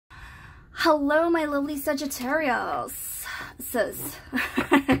Hello, my lovely Sagittarius. This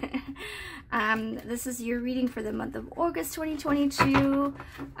is your reading for the month of August 2022.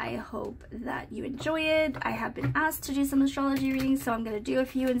 I hope that you enjoy it. I have been asked to do some astrology readings, so I'm going to do a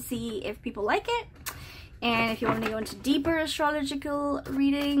few and see if people like it. And if you want to go into deeper astrological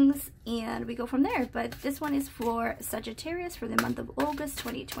readings, and we go from there. But this one is for Sagittarius for the month of August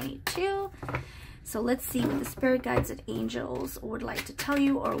 2022. So let's see what the spirit guides and angels would like to tell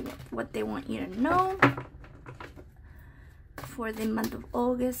you, or what they want you to know for the month of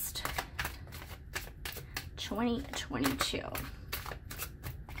August 2022.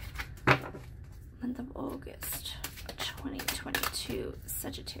 Month of August 2022,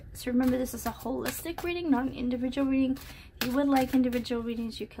 Sagittarius. Remember, this is a holistic reading, not an individual reading. If you would like individual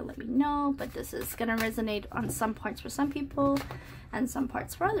readings, you can let me know, but this is going to resonate on some parts for some people and some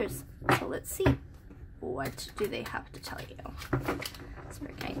parts for others. So let's see. What do they have to tell you?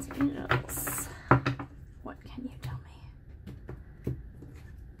 Spirit guides, angels. What can you tell me?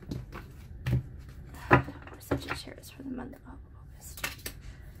 For Sagittarius for the month of August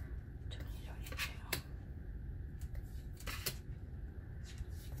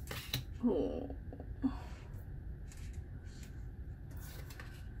 2022. Ooh.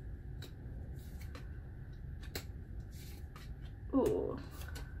 Ooh.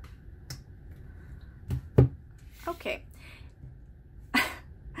 Okay.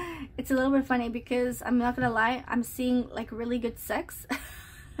 It's a little bit funny because I'm not gonna lie, I'm seeing like really good sex.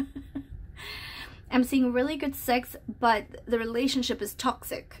 I'm seeing really good sex, but the relationship is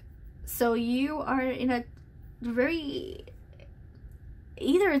toxic. So you are in a very,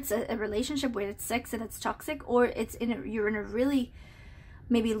 either it's a relationship where it's sex and it's toxic, or it's you're in a really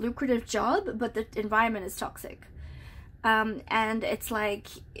maybe lucrative job, but the environment is toxic. And it's like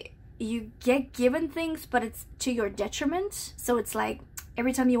you get given things, but it's to your detriment. So it's like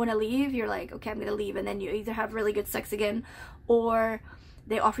every time you want to leave, you're like, okay, I'm gonna leave, and then you either have really good sex again, or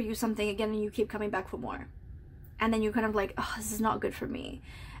they offer you something again and you keep coming back for more, and then you're kind of like, oh, this is not good for me,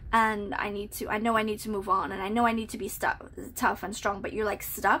 and I know I need to move on, and I know I need to be tough and strong, but you're like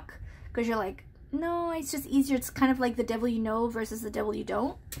stuck because you're like, no, it's just easier. It's kind of like the devil you know versus the devil you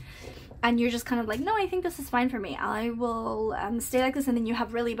don't. And you're just kind of like, no, I think this is fine for me. I will stay like this. And then you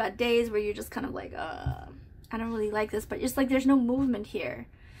have really bad days where you're just kind of like, I don't really like this. But it's like there's no movement here.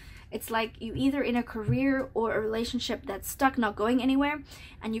 It's like you either in a career or a relationship that's stuck, not going anywhere.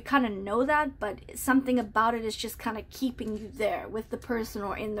 And you kind of know that, but something about it is just kind of keeping you there with the person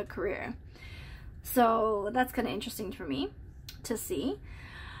or in the career. So that's kind of interesting for me to see.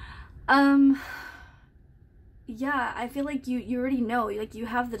 Yeah, I feel like you already know, like you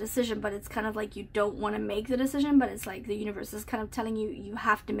have the decision, but it's kind of like you don't want to make the decision, but it's like the universe is kind of telling you you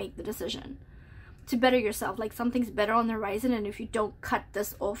have to make the decision to better yourself. Like something's better on the horizon, and if you don't cut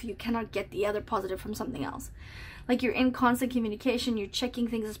this off, you cannot get the other positive from something else. Like you're in constant communication, you're checking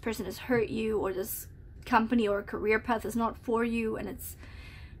things, this person has hurt you, or this company or career path is not for you, and it's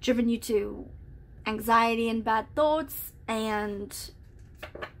driven you to anxiety and bad thoughts, and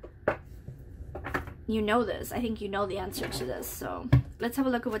you know this. I think you know the answer to this. So let's have a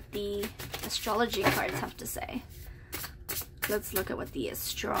look at what the astrology cards have to say. Let's look at what the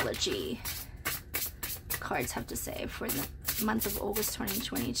astrology cards have to say for the month of August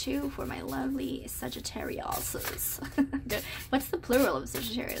 2022 for my lovely Sagittariuses. What's the plural of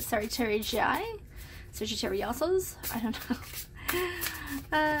Sagittarius? Sagittarius? Sagittariuses? I don't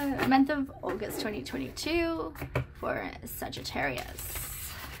know. Month of August 2022 for Sagittarius.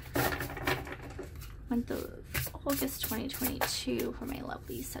 Month of August 2022 for my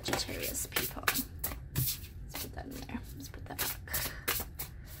lovely Sagittarius people. Let's put that in there. Let's put that back.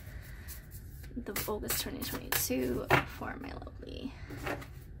 Month of August 2022 for my lovely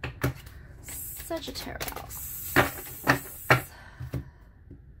Sagittarius.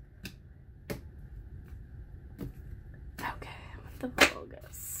 Okay, month of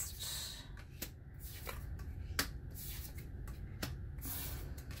August.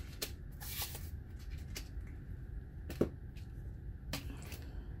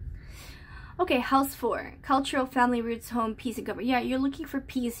 Okay, house 4, cultural, family roots, home, peace, and comfort. Yeah, you're looking for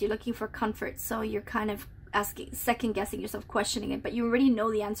peace, you're looking for comfort, so you're kind of asking, second guessing yourself, questioning it, but you already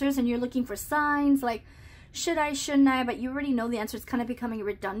know the answers, and you're looking for signs, like, should I, shouldn't I, but you already know the answer. It's kind of becoming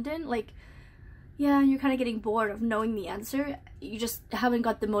redundant, like, yeah, you're kind of getting bored of knowing the answer. You just haven't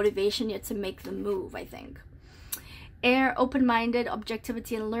got the motivation yet to make the move, I think. Air, open-minded,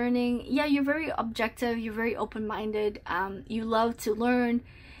 objectivity and learning. Yeah, you're very objective, you're very open-minded, you love to learn,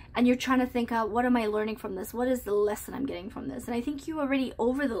 and you're trying to think out, what am I learning from this? What is the lesson I'm getting from this? And I think you're already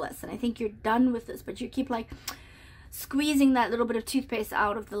over the lesson. I think you're done with this, but you keep like, squeezing that little bit of toothpaste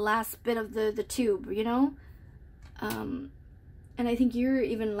out of the last bit of the tube, you know? And I think you're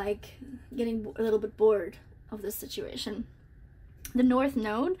even like getting a little bit bored of this situation. The North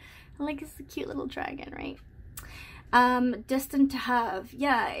Node, like, it's a cute little dragon, right? Destined to have,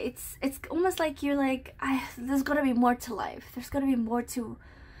 yeah, it's almost like you're like, there's got to be more to life. There's got to be more to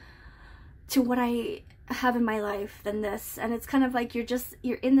what I have in my life than this. And it's kind of like you're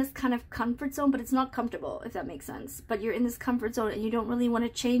in this kind of comfort zone, but it's not comfortable, if that makes sense. But you're in this comfort zone and you don't really want to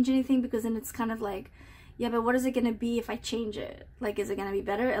change anything, because then it's kind of like, yeah, but what is it going to be if I change it? Like, is it going to be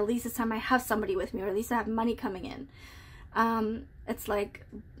better? At least this time I have somebody with me, or at least I have money coming in. It's like,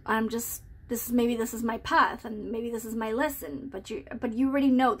 maybe this is my path, and maybe this is my lesson, but you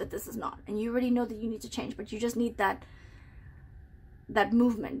already know that this is not, and you already know that you need to change, but you just need that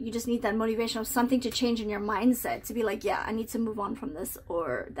movement. You just need that motivation of something to change in your mindset, to be like, yeah, I need to move on from this,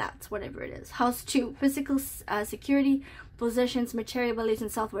 or that, whatever it is. House 2, physical security, possessions, material values,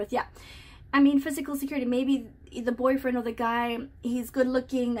 and self-worth. Yeah, I mean, physical security, maybe the boyfriend or the guy, he's good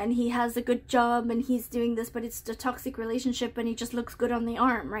looking and he has a good job and he's doing this, but it's a toxic relationship and he just looks good on the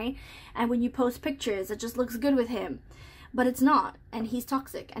arm, right? And when you post pictures, it just looks good with him, but it's not, and he's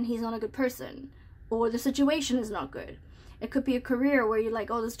toxic and he's not a good person, or the situation is not good. It could be a career where you're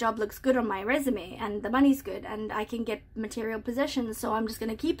like, oh, this job looks good on my resume and the money's good and I can get material possessions, so I'm just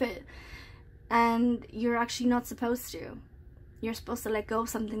gonna keep it. And you're actually not supposed to. You're supposed to let go of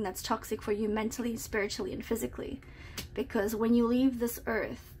something that's toxic for you mentally, spiritually, and physically. Because when you leave this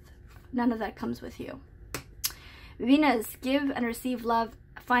earth, none of that comes with you. Venus, give and receive love,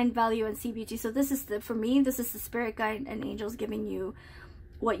 find value, and see beauty. So this is for me, this is the spirit guide and angels giving you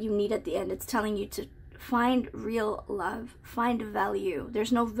what you need at the end. It's telling you to find real love, find value.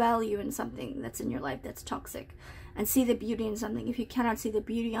 There's no value in something that's in your life that's toxic. And see the beauty in something. If you cannot see the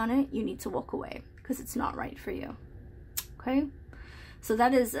beauty on it, you need to walk away, because it's not right for you. Okay, so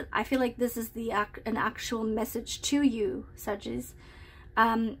that is, I feel like this is an actual message to you, Sagittarius.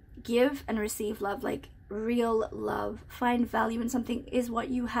 Give and receive love, like real love. Find value in something. Is what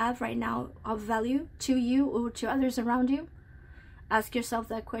you have right now of value to you or to others around you? Ask yourself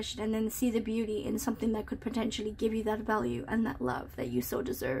that question, and then see the beauty in something that could potentially give you that value and that love that you so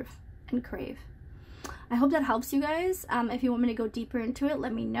deserve and crave. I hope that helps you guys. If you want me to go deeper into it,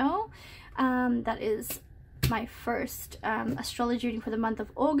 let me know. That is my first astrology reading for the month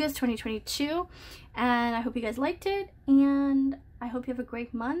of August 2022, and I hope you guys liked it, and I hope you have a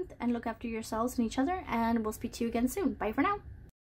great month and look after yourselves and each other, and we'll speak to you again soon. Bye for now.